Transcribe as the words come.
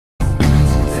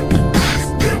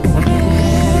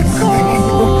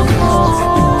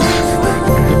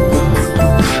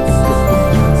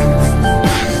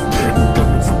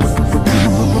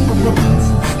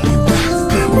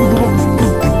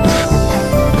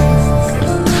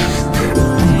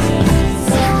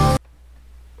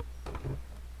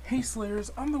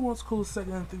Slayers, I'm the world's coolest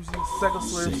Sega enthusiast,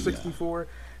 SEGASLAYER64,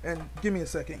 and give me a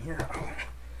second here.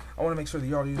 I want to make sure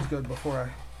the audio is good before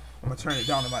I'm going to turn it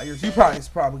down in my ears. You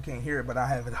probably can't hear it, but I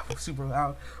have it up super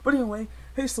loud. But anyway,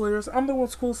 hey Slayers, I'm the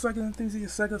world's coolest Sega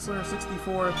enthusiast,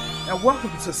 SEGASLAYER64, and welcome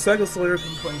to Sega Slayer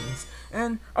Complaints.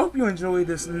 And I hope you enjoy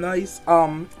this nice,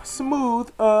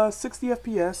 smooth, 60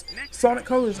 FPS Sonic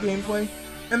Colors gameplay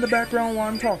in the background while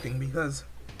I'm talking, because,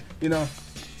 you know,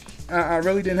 I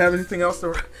really didn't have anything else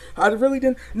to... I really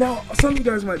didn't... Now, some of you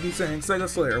guys might be saying, Sega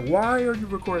Slayer, why are you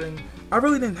recording? I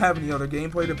really didn't have any other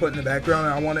gameplay to put in the background,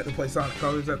 and I wanted to play Sonic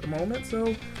Colors at the moment,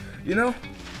 so, you know,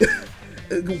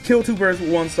 kill two birds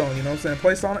with one stone, you know what I'm saying?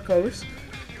 Play Sonic Colors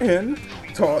and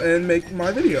talk and make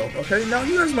my video, okay? Now,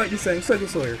 you guys might be saying, Sega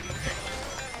Slayer,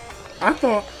 I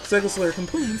thought Sega Slayer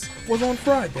Complaints was on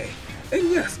Friday. And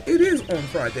yes, it is on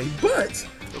Friday, but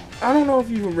I don't know if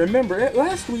you remember it.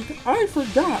 Last week, I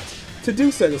forgot to do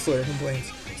Sega Slayer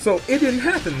Complaints. So it didn't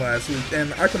happen last week,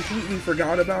 and I completely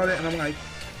forgot about it, and I'm like,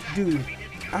 dude,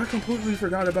 I completely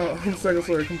forgot about Sega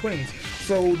Slayer Complaints.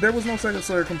 So there was no Sega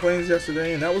Slayer Complaints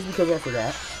yesterday, and that was because I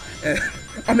forgot. And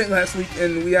I meant last week,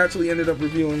 and we actually ended up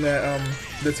reviewing that,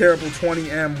 the terrible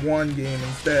 20M1 game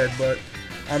instead, but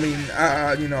I mean,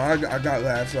 you know, I got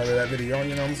laughs out of that video,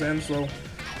 you know what I'm saying? So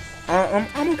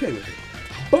I'm okay with it.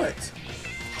 But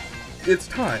it's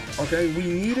time, okay? We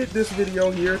needed this video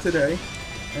here today.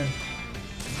 And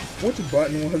which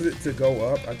button was it to go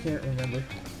up? I can't remember.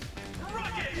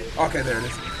 Okay, there it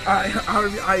is.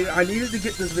 I needed to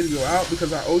get this video out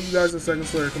because I owe you guys a Sega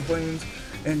Slayer Complaints,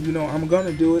 and you know I'm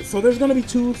gonna do it. So there's gonna be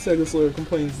 2 Sega Slayer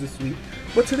Complaints this week.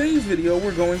 But today's video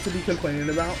we're going to be complaining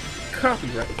about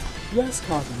copyright. Yes,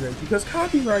 copyright, because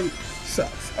copyright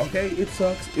sucks. Okay, it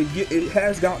sucks. It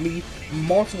has got me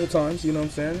multiple times. You know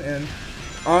what I'm saying? And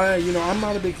I'm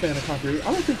not a big fan of copyright.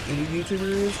 I don't think any YouTuber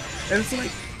is. And it's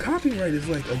like, copyright is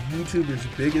like a YouTuber's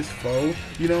biggest foe.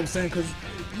 You know what I'm saying? Because,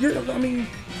 I mean,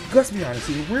 let's be honest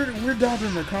here. We're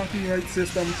dodging the copyright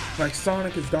system like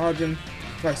Sonic is dodging.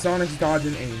 Like Sonic's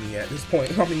dodging Amy at this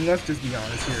point. I mean, let's just be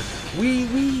honest here. We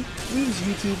as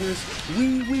YouTubers,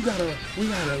 we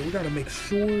gotta make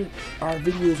sure our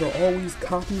videos are always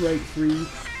copyright free,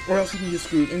 or else you can get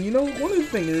screwed. And you know, one of the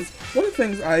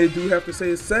things I do have to say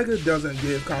is Sega doesn't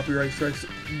give copyright strikes.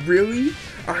 Really?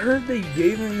 I heard they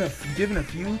given a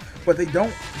few, but they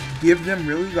don't give them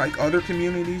really like other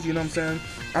communities. You know what I'm saying?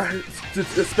 I heard,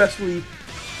 especially.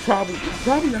 Probably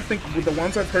I think the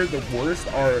ones I've heard the worst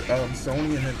are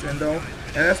Sony and Nintendo,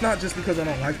 and that's not just because I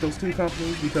don't like those two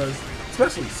companies, because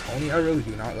especially Sony, I really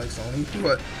do not like Sony,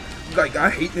 but like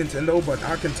I hate Nintendo, but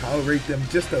I can tolerate them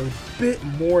just a bit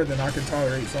more than I can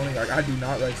tolerate Sony. Like I do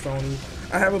not like Sony.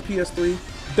 I have a PS3,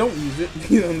 don't use it,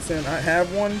 you know what I'm saying? I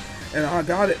have one, and I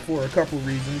got it for a couple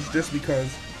reasons, just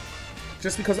because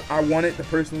I wanted to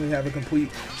personally have a complete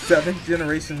 7th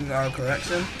generation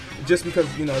collection, just because,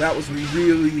 you know, that was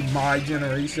really my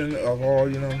generation of all,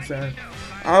 you know what I'm saying?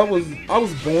 I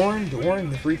was born during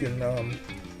the freaking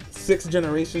 6th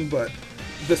generation, but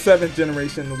the 7th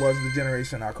generation was the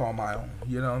generation I call my own,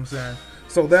 you know what I'm saying?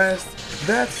 So that's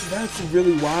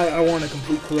really why I want a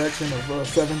complete collection of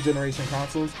 7th generation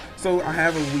consoles. So I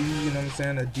have a Wii, you know what I'm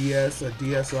saying, a DS, a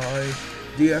DS Lite,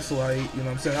 you know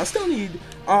what I'm saying? I still need,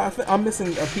 I'm missing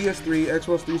a PS3,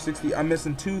 Xbox 360, I'm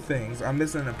missing 2 things. I'm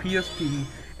missing a PSP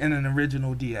and an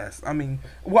original DS. I mean,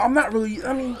 well, I don't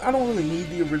really need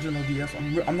the original DS.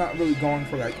 I'm not really going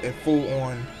for like a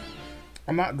full-on,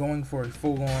 I'm not going for a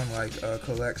full-on like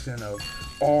collection of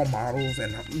all models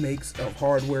and makes of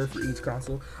hardware for each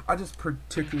console. I just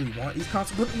particularly want each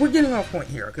console, but we're getting off point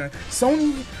here, okay?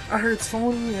 Sony, I heard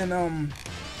Sony and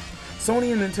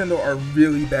Nintendo are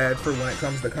really bad for when it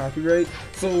comes to copyright.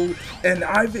 So, and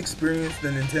I've experienced the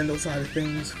Nintendo side of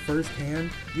things firsthand.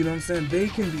 You know what I'm saying? They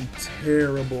can be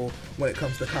terrible when it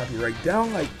comes to copyright.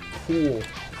 Downright cruel,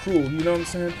 you know what I'm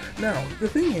saying? Now, the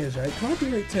thing is, right,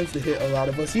 copyright tends to hit a lot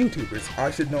of us YouTubers.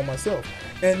 I should know myself.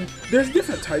 And there's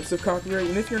different types of copyright,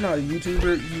 and if you're not a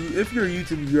YouTuber, if you're a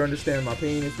YouTuber, you understand my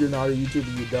pain. If you're not a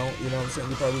YouTuber, you don't, you know what I'm saying?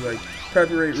 You're probably like,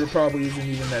 copyright probably isn't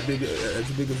even that big, as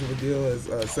big of a deal as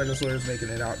Sega Slayer is making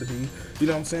it out to be, you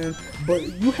know what I'm saying? But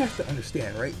you have to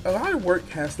understand, right? A lot of work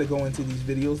has to go into these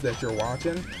videos that you're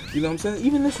watching, you know what I'm saying?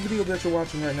 Even this video that you're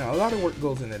watching right now, a lot of work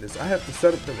goes into this. I have to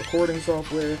set up the recording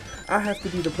software, I have to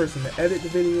be the person to edit the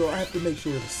video, I have to make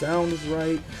sure the sound is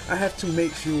right, I have to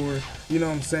make sure, you know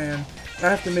what I'm saying, I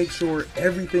have to make sure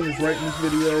everything is right in this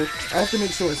video. I have to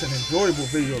make sure it's an enjoyable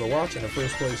video to watch in the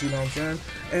first place, you know what I'm saying?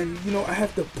 And, you know, I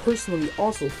have to personally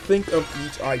also think of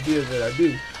each idea that I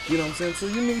do, you know what I'm saying? So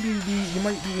you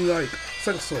might be like,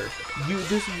 SEGASLAYER,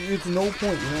 it's no point, you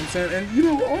know what I'm saying? And, you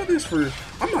know, all this for,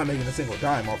 I'm not making a single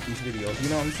dime off these videos, you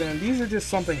know what I'm saying? These are just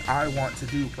something I want to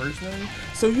do personally.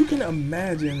 So you can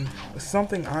imagine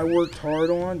something I worked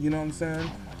hard on, you know what I'm saying?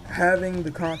 Having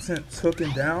the content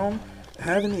taken down,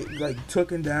 having it like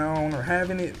taken down, or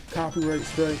having it copyright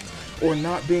striked, or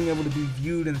not being able to be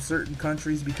viewed in certain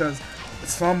countries because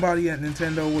somebody at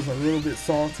Nintendo was a little bit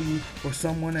salty, or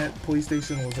someone at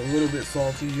PlayStation was a little bit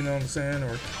salty, you know what I'm saying?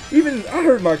 Or even, I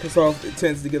heard Microsoft, it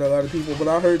tends to get a lot of people, but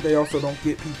I heard they also don't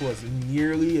get people as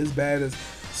nearly as bad as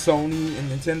Sony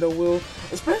and Nintendo will,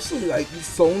 especially like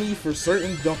Sony for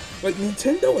certain, like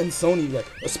Nintendo and Sony, like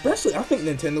especially I think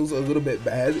Nintendo's a little bit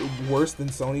worse than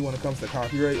Sony when it comes to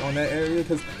copyright on that area,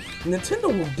 because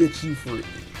Nintendo will get you for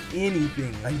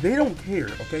anything, like they don't care,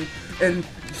 okay? And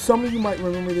some of you might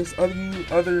remember this,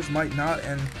 others might not,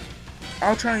 and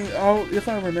I'll try and if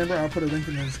I remember, I'll put a link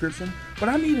in the description. But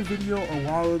I made a video a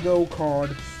while ago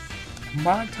called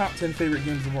my top 10 favorite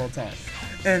games of all time,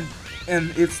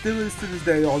 and it still is to this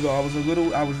day, although I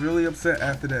was really upset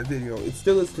after that video. It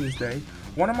still is to this day.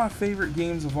 One of my favorite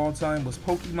games of all time was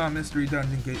Pokemon Mystery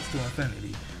Dungeon Gates to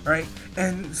Infinity, right?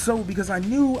 And so, because I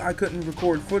knew I couldn't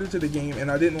record footage of the game,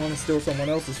 and I didn't want to steal someone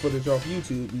else's footage off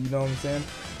YouTube, you know what I'm saying?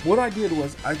 What I did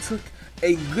was, I took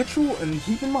a literal, and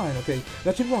keep in mind, okay,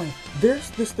 now keep in mind, there's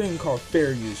this thing called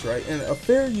fair use, right? And a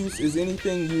fair use is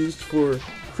anything used for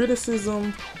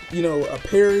criticism, you know,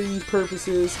 parody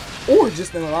purposes, or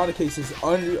just in a lot of cases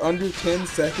under 10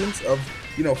 seconds of,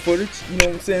 you know, footage, you know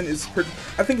what I'm saying?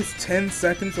 I think it's 10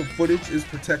 seconds of footage is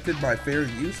protected by fair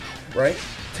use, right?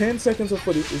 10 seconds of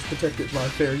footage is protected by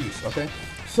fair use, okay?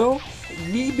 So,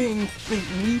 me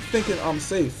thinking I'm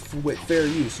safe with fair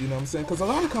use, you know what I'm saying? Because a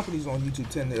lot of companies on YouTube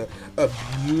tend to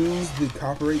abuse the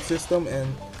copyright system,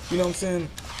 and, you know what I'm saying?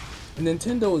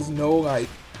 Nintendo is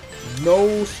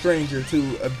no stranger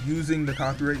to abusing the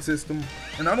copyright system,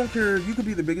 and I don't care, you could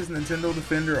be the biggest Nintendo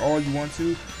defender all you want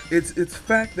to. It's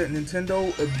fact that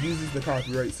Nintendo abuses the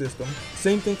copyright system.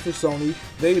 Same thing for Sony,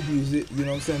 they abuse it, you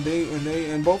know what I'm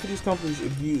saying? And both of these companies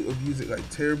abuse it like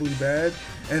terribly bad,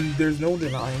 and there's no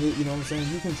denying it, you know what I'm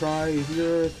saying? You can try, if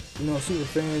you're, you know, a super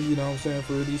fan, you know what I'm saying,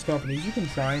 for these companies, you can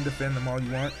try and defend them all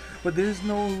you want, but there's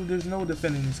no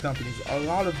defending these companies. A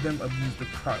lot of them abuse the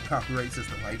copyright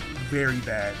system like very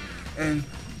bad. And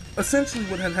essentially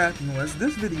what had happened was,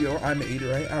 this video I made,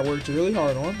 right, I worked really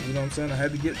hard on, you know what I'm saying?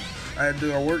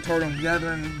 I worked hard on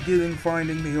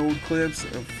finding the old clips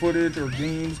of footage or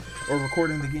games, or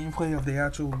recording the gameplay of the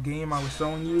actual game I was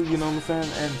showing you, you know what I'm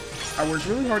saying? And I worked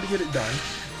really hard to get it done.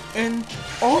 And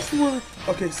also,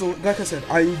 okay, so like I said,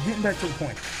 getting back to the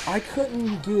point, I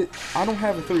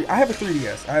have a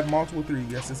 3DS, I have multiple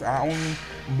 3DSs, I own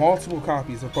multiple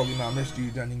copies of Pokemon Mystery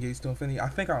Dungeon Gates to Infinity. I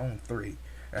think I own 3.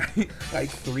 Like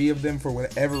 3 of them for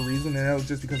whatever reason, and that was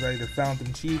just because I either found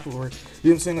them cheap, or, you know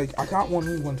what I'm saying, like I got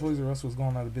one when Toys R Us was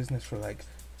going out of business for like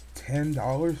 $10,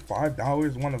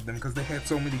 $5, one of them, because they had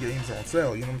so many games on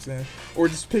sale, you know what I'm saying, or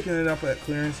just picking it up at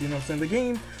clearance, you know what I'm saying. The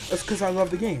game, that's because I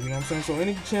love the game, you know what I'm saying, so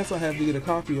any chance I have to get a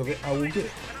copy of it, I will get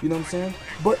it, you know what I'm saying.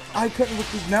 But I couldn't,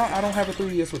 now I don't have a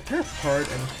 3DS with capture card,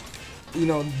 and you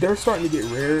know, they're starting to get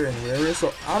rarer and rarer,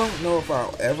 so I don't know if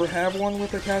I'll ever have one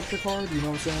with a capture card, you know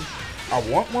what I'm saying. I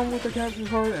want one with a capture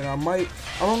card, and I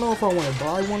don't know if I want to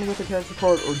buy one with a capture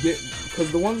card, or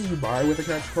because the ones you buy with a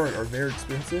capture card are very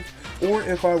expensive, or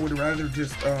if I would rather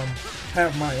just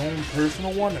have my own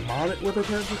personal one and mod it with a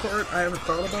capture card. I haven't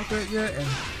thought about that yet, and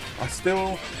I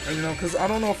still, you know, because I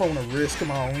don't know if I want to risk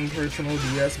my own personal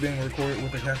DS being recorded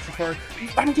with a capture card.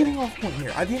 I'm getting off point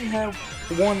here. I didn't have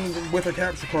one with a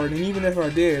capture card, and even if I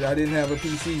did, I didn't have a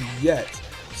PC yet.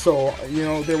 So, you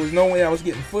know, there was no way I was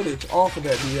getting footage off of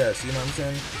that DS, you know what I'm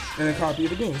saying, and a copy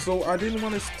of the game. So I didn't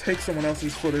want to take someone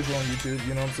else's footage on YouTube,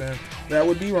 you know what I'm saying. That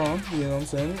would be wrong, you know what I'm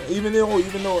saying. Even though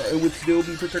it would still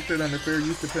be protected under fair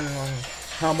use depending on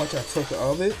how much I took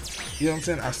of it, you know what I'm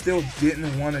saying. I still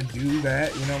didn't want to do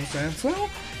that, you know what I'm saying. So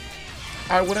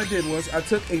what I did was I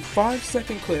took a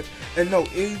 5-second clip, and no,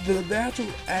 the actual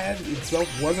ad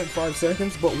itself wasn't 5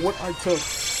 seconds, but what I took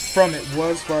from it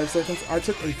was 5 seconds. I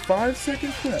took a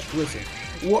 5-second clip. Listen,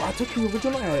 well, I took the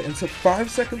original ad and took 5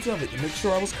 seconds of it to make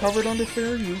sure I was covered under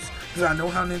fair use, because I know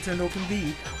how Nintendo can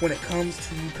be when it comes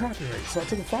to copyright. So I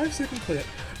took a 5-second clip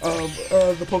of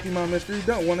the Pokemon Mystery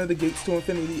Dungeon, one of the Gates to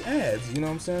Infinity ads, you know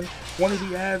what I'm saying? One of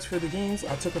the ads for the games,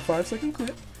 I took a 5-second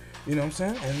clip, You know what I'm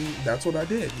saying? And that's what I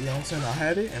did. You know what I'm saying? I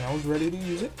had it and I was ready to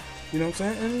use it. You know what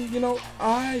I'm saying? And you know,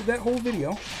 that whole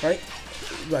video, right,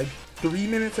 like 3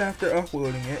 minutes after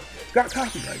uploading it, got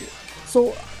copyrighted.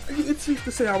 So it's safe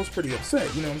to say I was pretty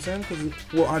upset, you know what I'm saying?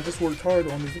 Because, well, I just worked hard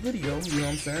on this video, you know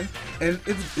what I'm saying? And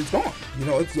it's gone, you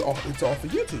know, it's off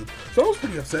of YouTube. So I was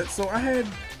pretty upset. So I had,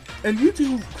 and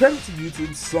YouTube, credit to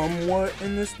YouTube somewhat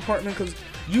in this department, because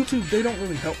YouTube, they don't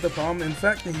really help the problem. In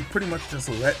fact, they pretty much just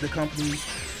let the companies,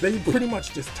 they pretty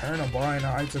much just turn a blind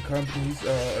eye to companies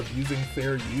abusing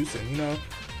fair use. And, you know,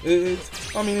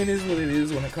 I mean, it is what it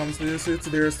is when it comes to this. It's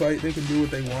their site, they can do what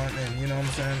they want, and you know what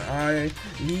I'm saying,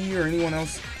 me or anyone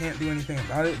else can't do anything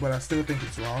about it, but I still think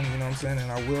it's wrong, you know what I'm saying,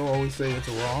 and I will always say it's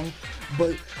wrong.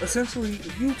 But essentially,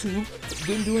 YouTube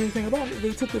didn't do anything about it.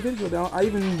 They took the video down. I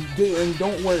even did, and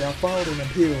don't worry, I filed an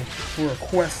appeal for a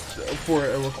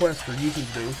request for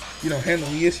YouTube to, you know, handle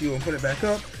the issue and put it back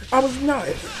up. I was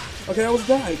denied. Okay, I was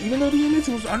denied. Even though the image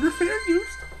was under fair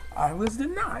use, I was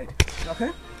denied.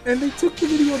 Okay? And they took the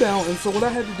video down, and so what I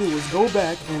had to do was go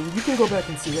back, and you can go back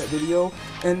and see that video,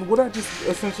 and what I just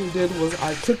essentially did was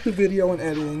I took the video and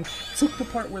editing, took the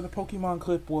part where the Pokemon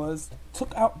clip was,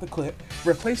 took out the clip,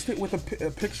 replaced it with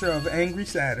a picture of Angry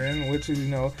Saturn, which, you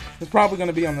know, is probably going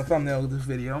to be on the thumbnail of this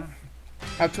video.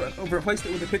 I replaced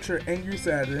it with a picture of Angry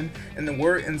Saturn and the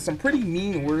word and some pretty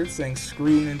mean words saying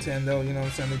screw Nintendo, you know what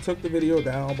I'm saying? They took the video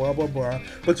down, blah blah blah,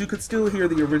 but you could still hear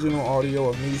the original audio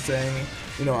of me saying,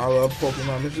 you know, I love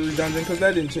Pokemon Mystery Dungeon, because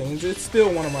that didn't change. It's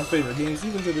still one of my favorite games,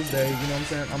 even to this day, you know what I'm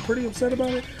saying? I'm pretty upset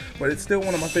about it, but it's still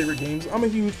one of my favorite games. I'm a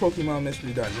huge Pokemon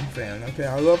Mystery Dungeon fan, okay?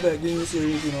 I love that game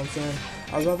series, you know what I'm saying?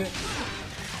 I love it.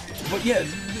 But yeah,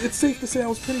 it's safe to say I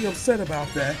was pretty upset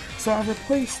about that. So I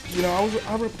replaced, you know,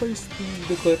 I replaced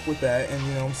the clip with that, and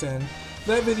you know what I'm saying,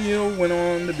 that video went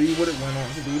on to be what it went on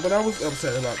to be. But I was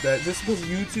upset about that, just because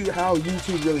how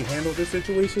YouTube really handled this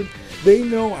situation. They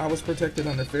know I was protected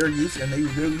under fair use, and they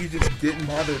really just didn't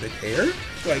bother to care.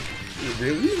 Like,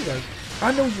 really? Like,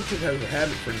 I know YouTube has a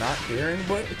habit for not caring,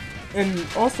 but, and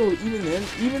also even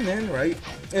then, right?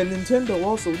 And Nintendo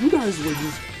also, you guys were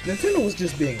just, Nintendo was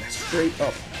just being straight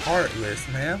up heartless,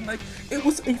 man. Like, it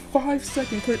was a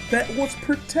 5-second clip that was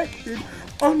protected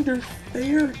under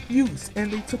fair use,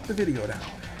 and they took the video down.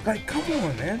 Like, come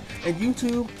on, man. And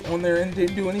YouTube on their end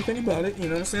didn't do anything about it, you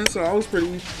know what I'm saying? So I was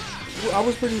pretty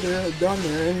done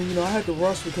there, and you know, I had to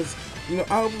rush because, you know,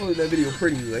 I uploaded that video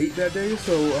pretty late that day,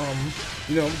 so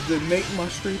you know, to make my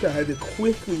streak, I had to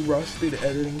quickly rush through the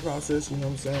editing process, you know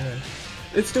what I'm saying? And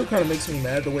it still kind of makes me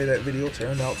mad the way that video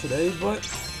turned out today, but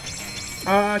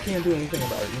I can't do anything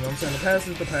about it, you know what I'm saying? The past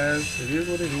is the past, it is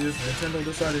what it is. Nintendo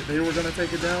decided they were going to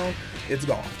take it down, it's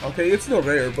gone. Okay, it's still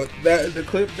there, but the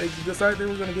clip, they decided they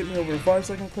were going to get me over a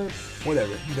 5-second clip,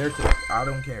 whatever, their clip, I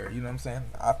don't care, you know what I'm saying?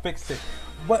 I fixed it.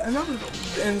 But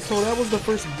and so that was the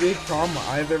first big problem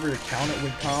I've ever encountered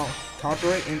with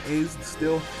copyright, and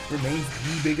still remains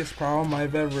the biggest problem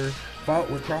I've ever fought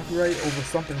with copyright over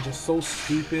something just so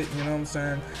stupid, you know what I'm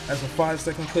saying, as a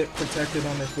 5-second clip protected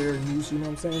under fair use, you know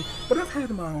what I'm saying. But I've had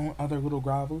my own other little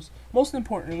grovels. Most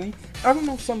importantly, I don't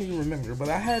know if some of you remember, but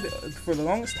I had, for the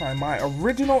longest time, my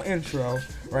original intro,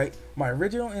 right, my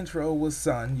original intro was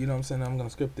Sun, you know what I'm saying. I'm gonna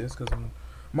skip this because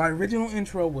my original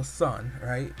intro was Sun,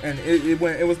 right, and it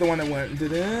was the one that went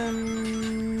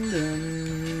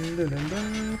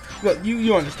look,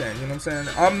 you understand, you know what I'm saying.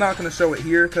 I'm not gonna show it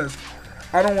here because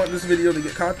I don't want this video to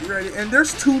get copyrighted. And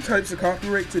there's two types of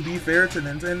copyright, to be fair to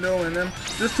Nintendo and them.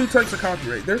 There's two types of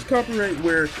copyright. There's copyright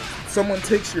where someone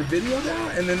takes your video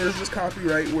down, and then there's this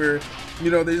copyright where,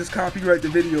 you know, they just copyright the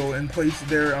video and place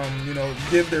their, you know,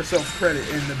 give themselves credit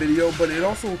in the video. But it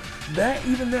also,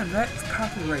 even then, that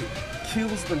copyright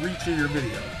kills the reach of your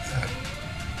video.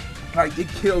 Like, it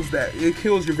kills that. It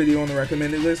kills your video on the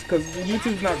recommended list, because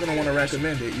YouTube's not going to want to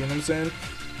recommend it, you know what I'm saying?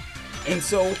 And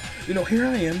so, you know, here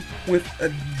I am with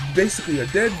basically a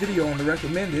dead video on the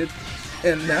recommended,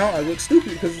 and now I look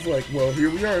stupid because it's like, well, here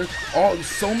we are.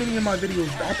 So many of my videos,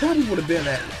 I probably would have been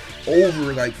at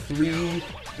over like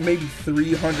maybe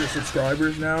 300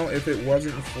 subscribers now if it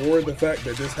wasn't for the fact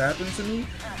that this happened to me.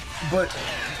 But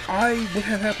what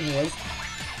had happened was,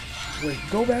 wait,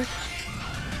 go back.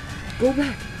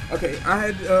 Okay,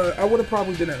 I would have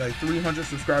probably been at like 300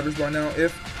 subscribers by now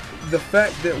if the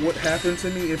fact that what happened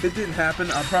to me, if it didn't happen,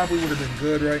 I probably would have been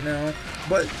good right now.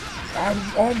 But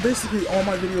basically all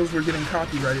my videos were getting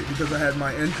copyrighted because I had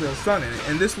my intro Sun in it,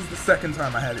 and this was the second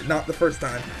time I had it, not the first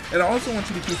time. And I also want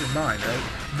you to keep in mind, right,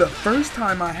 the first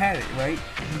time I had it, right,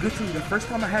 literally the first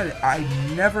time I had it, I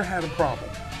never had a problem.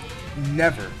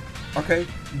 Never. Okay?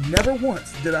 Never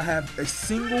once did I have a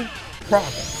single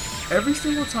problem. Every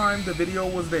single time the video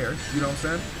was there, you know what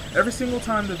I'm saying? Every single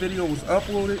time the video was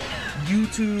uploaded,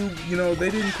 YouTube, you know,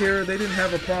 they didn't care. They didn't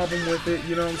have a problem with it.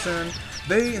 You know what I'm saying?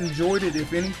 They enjoyed it,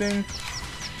 if anything.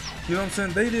 You know what I'm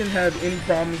saying? They didn't have any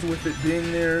problems with it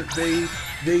being there. The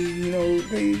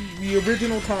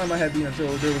original time I had the intro,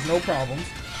 there was no problems.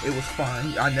 It was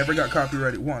fine. I never got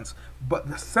copyrighted once. But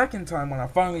the second time when I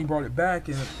finally brought it back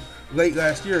in late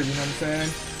last year, you know what I'm saying?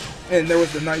 And there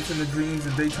was the Nights and the Dreams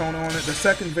and Daytona on it, the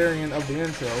second variant of the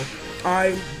intro.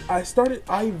 I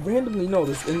randomly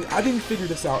noticed, and I didn't figure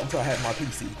this out until I had my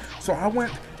PC. So I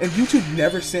went, and YouTube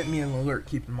never sent me an alert,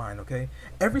 keep in mind, okay?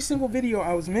 Every single video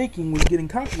I was making was getting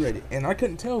copyrighted, and I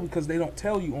couldn't tell because they don't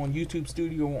tell you on YouTube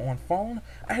Studio or on phone.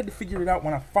 I had to figure it out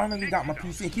when I finally got my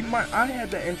PC. And keep in mind, I had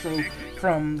the intro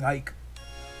from, like,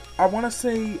 I want to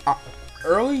say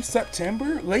early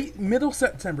September, middle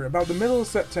September, about the middle of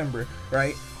September,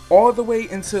 right? All the way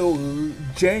until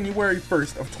January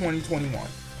 1st of 2021.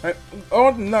 Right?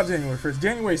 Oh, not January 1st,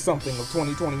 January something of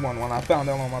 2021 when I found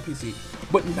out on my PC.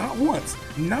 But not once,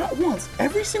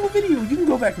 every single video, you can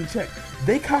go back and check,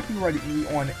 they copyrighted me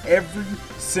on every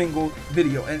single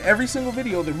video. And every single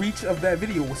video, the reach of that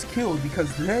video was killed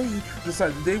because they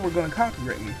decided they were going to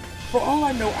copyright me. For all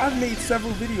I know, I've made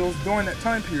several videos during that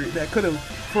time period that could have,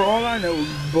 for all I know,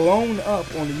 blown up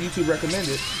on the YouTube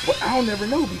recommended, but I'll never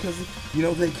know because, you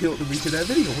know, they killed the reach of that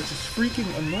video, which is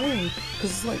freaking annoying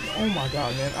because it's like, oh my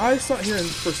god, man. I sat here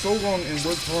for so long and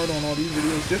worked hard on all these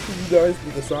videos just for you guys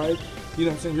to decide, you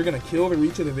know what I'm saying, you're going to kill the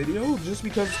reach of the video just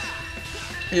because,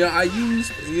 you know, I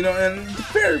used, you know, and to be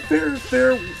fair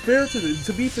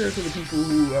to the people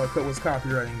who was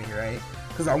copywriting me, right?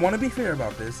 Because I want to be fair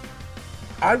about this.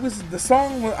 I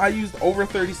used over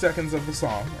 30 seconds of the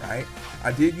song, right?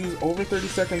 I did use over 30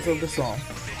 seconds of the song,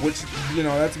 which, you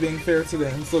know, that's being fair to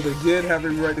them. So they did have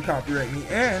every right to copyright me,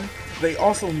 and they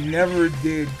also never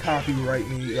did copyright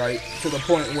me, right, to the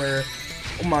point where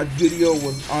my video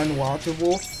was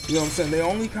unwatchable. You know what I'm saying? They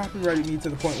only copyrighted me to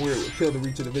the point where it would kill the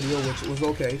reach of the video, which was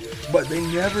okay. But they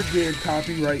never did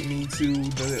copyright me to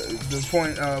the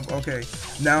point of, okay,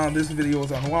 now this video is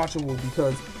unwatchable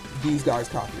because these guys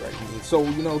copyright me. So,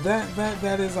 you know,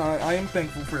 that is, I am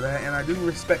thankful for that, and I do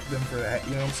respect them for that,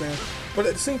 you know what I'm saying? But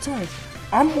at the same time,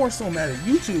 I'm more so mad at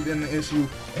YouTube than the issue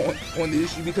on the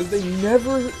issue because they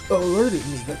never alerted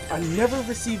me. Like, I never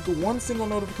received one single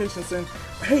notification saying,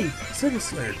 hey,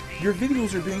 SEGASLAYER, your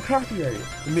videos are being copyrighted.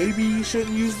 Maybe you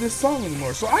shouldn't use this song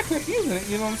anymore. So I kept using it,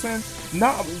 you know what I'm saying?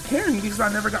 Not caring because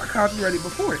I never got copyrighted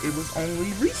before. It was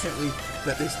only recently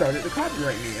that they started to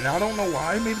copyright me. And I don't know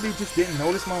why. Maybe they just didn't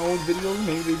notice my old videos.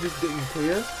 Maybe they just didn't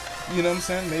care. You know what I'm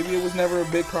saying? Maybe it was never a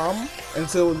big problem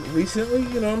until recently,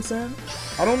 you know what I'm saying?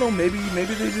 I don't know, maybe they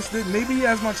just did. Maybe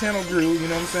as my channel grew, you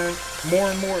know what I'm saying? More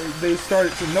and more they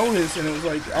started to notice, and it was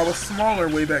like I was smaller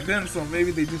way back then, so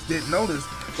maybe they just didn't notice.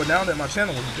 But now that my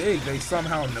channel was big, they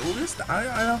somehow noticed.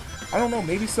 I don't know,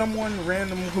 maybe someone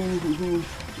random who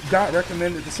got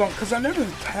recommended the song, because I never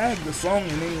tagged the song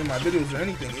in any of my videos or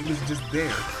anything. It was just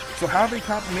there. So how they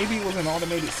maybe it was an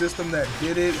automated system that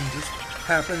did it and just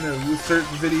happened to search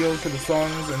videos to the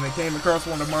songs, and they came across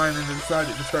one of mine and they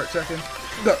decided to start checking.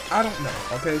 Look, I don't know,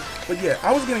 okay? But yeah,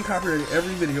 I was getting copyrighted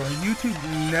every video, and YouTube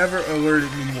never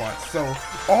alerted me once. So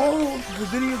all the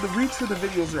videos, the reach for the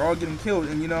videos are all getting killed,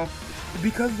 and you know,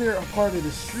 because they're a part of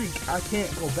the streak, I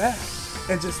can't go back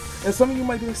and some of you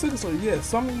might be like, SEGASLAYER, yeah,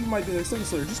 some of you might be like,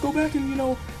 SEGASLAYER, just go back and, you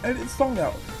know, edit the song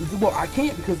out. Well, I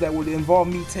can't because that would involve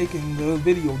me taking the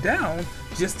video down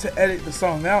just to edit the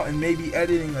song out and maybe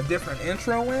editing a different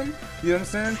intro in, you know what I'm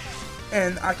saying?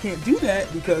 And I can't do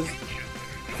that because,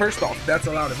 first off, that's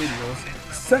a lot of videos.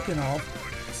 Second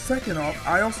off,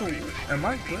 I also, am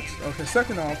I glitched? Okay,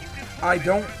 second off, I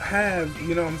don't have,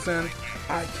 you know what I'm saying,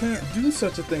 I can't do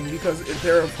such a thing because if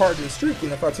they're a part of the streak,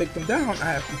 and if I take them down,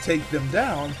 I have to take them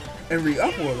down and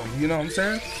re-upload them, you know what I'm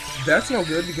saying? That's no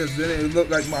good because then it would look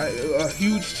like a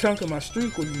huge chunk of my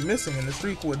streak would be missing, and the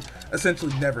streak would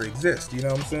essentially never exist, you know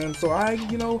what I'm saying? So I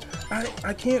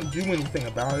can't do anything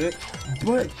about it,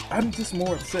 but I'm just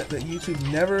more upset that YouTube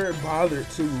never bothered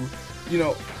to, you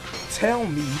know, tell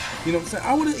me, you know what I'm saying?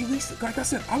 I would at least, like I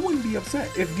said, I wouldn't be upset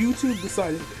if YouTube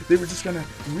decided they were just gonna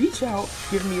reach out,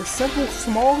 give me a simple,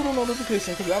 small little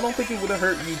notification, because I don't think it would have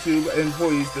hurt YouTube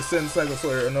employees to send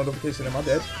SEGASLAYER a notification. Am I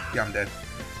dead? Yeah, I'm dead.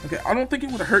 Okay, I don't think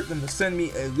it would have hurt them to send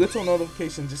me a little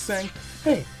notification just saying,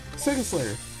 hey,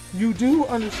 SEGASLAYER, you do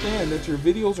understand that your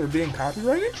videos are being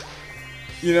copyrighted?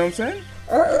 You know what I'm saying?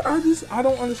 I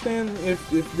don't understand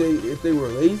if they were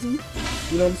lazy,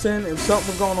 you know what I'm saying? If something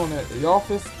was going on at the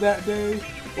office that day,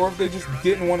 or if they just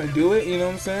didn't want to do it, you know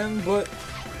what I'm saying? But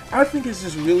I think it's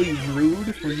just really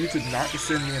rude for YouTube not to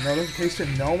send me a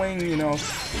notification knowing, you know,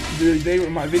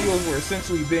 my videos were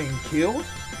essentially being killed.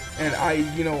 And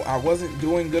I wasn't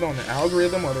doing good on the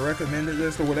algorithm or the recommended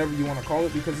list or whatever you want to call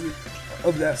it because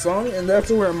of that song. And that's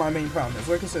where my main problem is.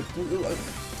 Like I said,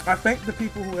 I thank the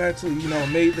people who actually, you know,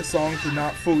 made the song for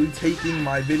not fully taking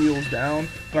my videos down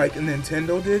like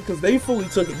Nintendo did, because they fully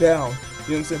took it down.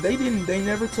 You know what I'm saying? They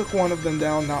never took one of them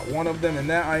down, not one of them, and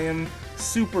that I am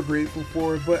super grateful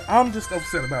for. But I'm just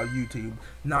upset about YouTube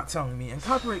not telling me, and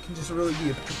copyright can just really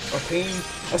be a pain.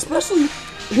 Especially,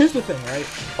 here's the thing, right?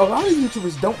 A lot of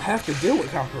YouTubers don't have to deal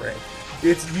with copyright.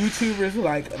 It's YouTubers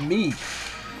like me,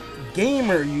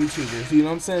 gamer YouTubers, you know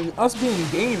what I'm saying? Us being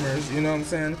gamers, you know what I'm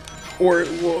saying? Or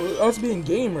us being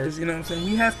gamers, you know what I'm saying?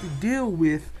 We have to deal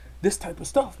with this type of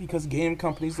stuff because game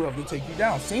companies love to take you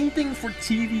down. Same thing for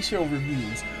TV show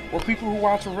reviews, or people who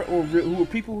watch, or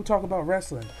people who talk about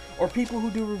wrestling, or people who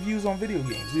do reviews on video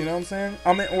games. You know what I'm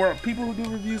saying? Or people who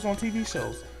do reviews on TV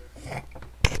shows.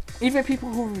 Even people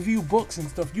who review books and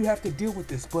stuff, you have to deal with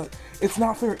this. But it's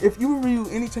not fair. If you review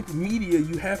any type of media,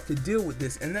 you have to deal with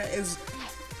this, and that is.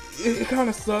 It kind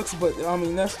of sucks, but I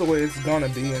mean, that's the way it's gonna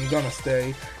be and gonna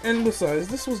stay. And besides,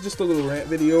 this was just a little rant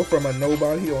video from a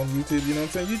nobody on YouTube, you know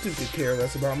what I'm saying? YouTube could care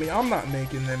less about me. I'm not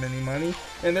making them any money,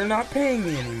 and they're not paying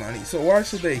me any money, so why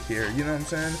should they care, you know what I'm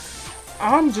saying?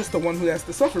 I'm just the one who has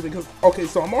to suffer because, okay,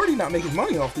 so I'm already not making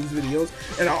money off these videos,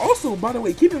 and I also, by the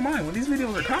way, keep in mind, when these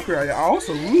videos are copyrighted, I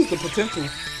also lose the potential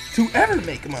to ever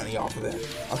make money off of them,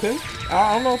 okay?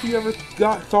 I don't know if you ever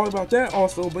thought about that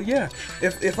also, but yeah,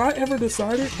 if I ever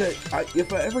decided that,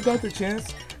 if I ever got the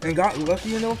chance and got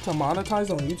lucky enough to monetize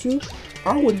on YouTube,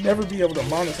 I would never be able to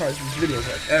monetize these videos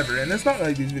like ever. And it's not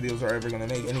like these videos are ever going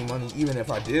to make any money, even if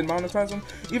I did monetize them.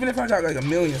 Even if I got like 1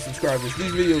 million subscribers,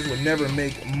 these videos would never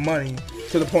make money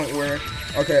to the point where,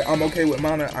 okay, I'm okay with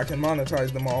I can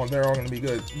monetize them all, they're all going to be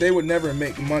good. They would never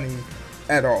make money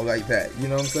at all like that, you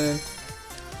know what I'm saying?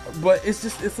 But it's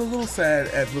a little sad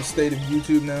at the state of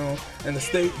YouTube now, and the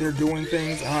state they're doing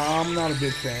things. I'm not a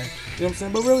big fan, you know what I'm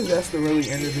saying? But really, that's the really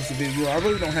end of this video. I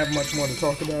really don't have much more to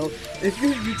talk about. If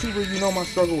you're a YouTuber, you know my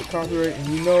struggle with copyright, and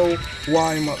you know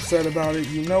why I'm upset about it.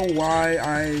 You know why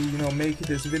I, make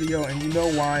this video, and you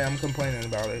know why I'm complaining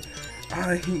about it.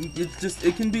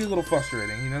 It can be a little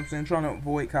frustrating, you know what I'm saying, trying to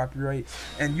avoid copyright,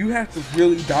 and you have to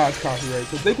really dodge copyright,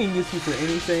 because they can get you for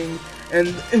anything.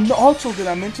 And also, did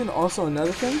I mention also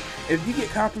another thing? If you get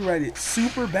copyrighted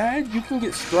super bad, you can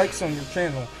get strikes on your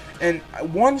channel, and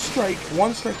one strike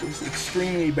is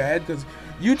extremely bad, because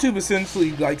YouTube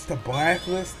essentially likes to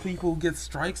blacklist people who get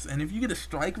strikes, and if you get a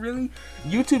strike, really,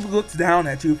 YouTube looks down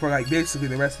at you for like basically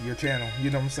the rest of your channel,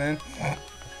 you know what I'm saying?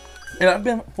 And I've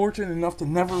been fortunate enough to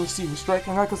never receive a strike.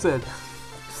 And like I said,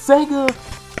 if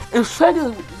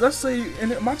Sega, let's say,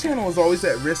 and my channel is always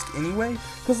at risk anyway,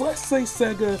 because let's say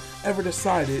Sega ever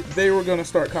decided they were going to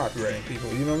start copyrighting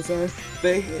people, you know what I'm saying?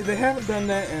 They haven't done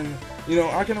that, and,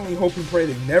 I can only hope and pray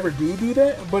they never do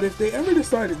that. But if they ever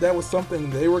decided that was something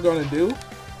they were going to do,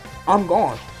 I'm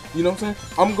gone, you know what I'm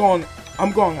saying? I'm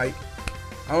gone, like,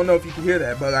 I don't know if you can hear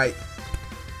that, but like,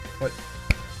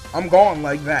 I'm gone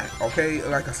like that, okay?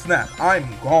 Like a snap. I'm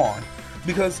gone.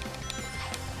 Because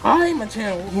I'm a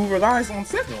channel who relies on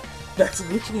Sega. That's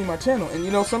literally my channel.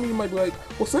 And some of you might be like,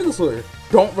 well, SEGASLAYER,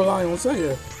 don't rely on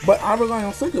Sega. But I rely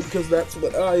on Sega because that's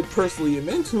what I personally am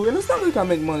into. And it's not like I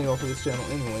make money off of this channel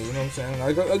anyway, you know what I'm saying?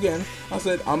 Like, again, I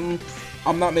said I'm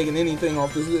not making anything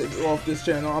off this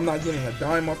channel. I'm not getting a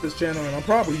dime off this channel, and I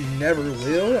probably never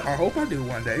will. I hope I do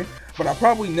one day, but I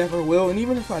probably never will. And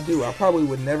even if I do, I probably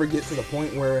would never get to the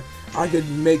point where I could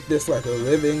make this like a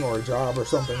living or a job or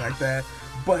something like that.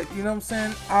 But, you know what I'm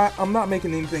saying, I'm not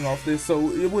making anything off this, so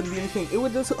it wouldn't be anything. It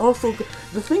would just also,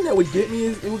 the thing that would get me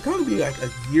is, it would kind of be like a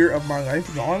year of my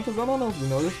life gone, because I don't know if you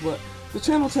know this, but the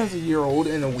channel turns a year old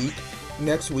in a week.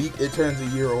 Next week, it turns a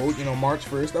year old, March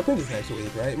 1st, I think it's next week,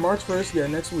 right? March 1st, yeah,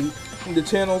 next week, the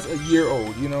channel's a year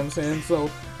old, you know what I'm saying? So,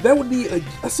 that would be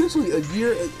essentially a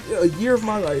year of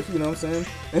my life, you know what I'm saying?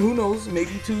 And who knows,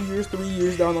 maybe 2 years, 3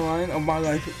 years down the line of my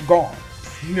life gone.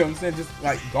 You know what I'm saying? Just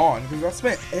like gone. Because I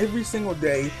spent every single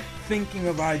day thinking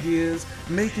of ideas,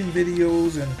 making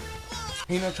videos, and,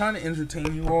 trying to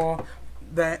entertain you all.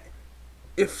 That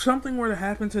if something were to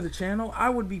happen to the channel,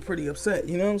 I would be pretty upset.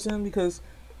 You know what I'm saying? Because,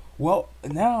 well,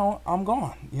 now I'm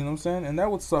gone. You know what I'm saying? And that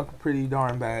would suck pretty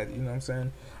darn bad. You know what I'm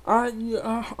saying?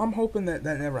 I'm hoping that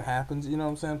never happens. You know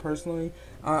what I'm saying? Personally,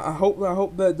 I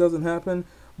hope that doesn't happen.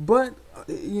 But,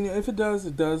 you know, if it does,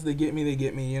 it does. They get me,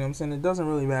 you know what I'm saying? It doesn't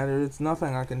really matter. It's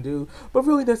nothing I can do. But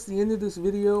really, that's the end of this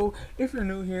video. If you're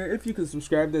new here, if you could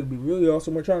subscribe, that'd be really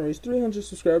awesome. We're trying to reach 300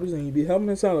 subscribers, and you'd be helping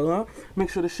us out a lot.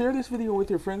 Make sure to share this video with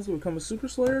your friends to become a Super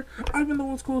Slayer. I've been the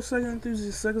old school Sega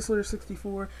enthusiast,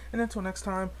 SEGASLAYER64. And until next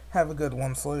time, have a good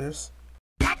one, Slayers.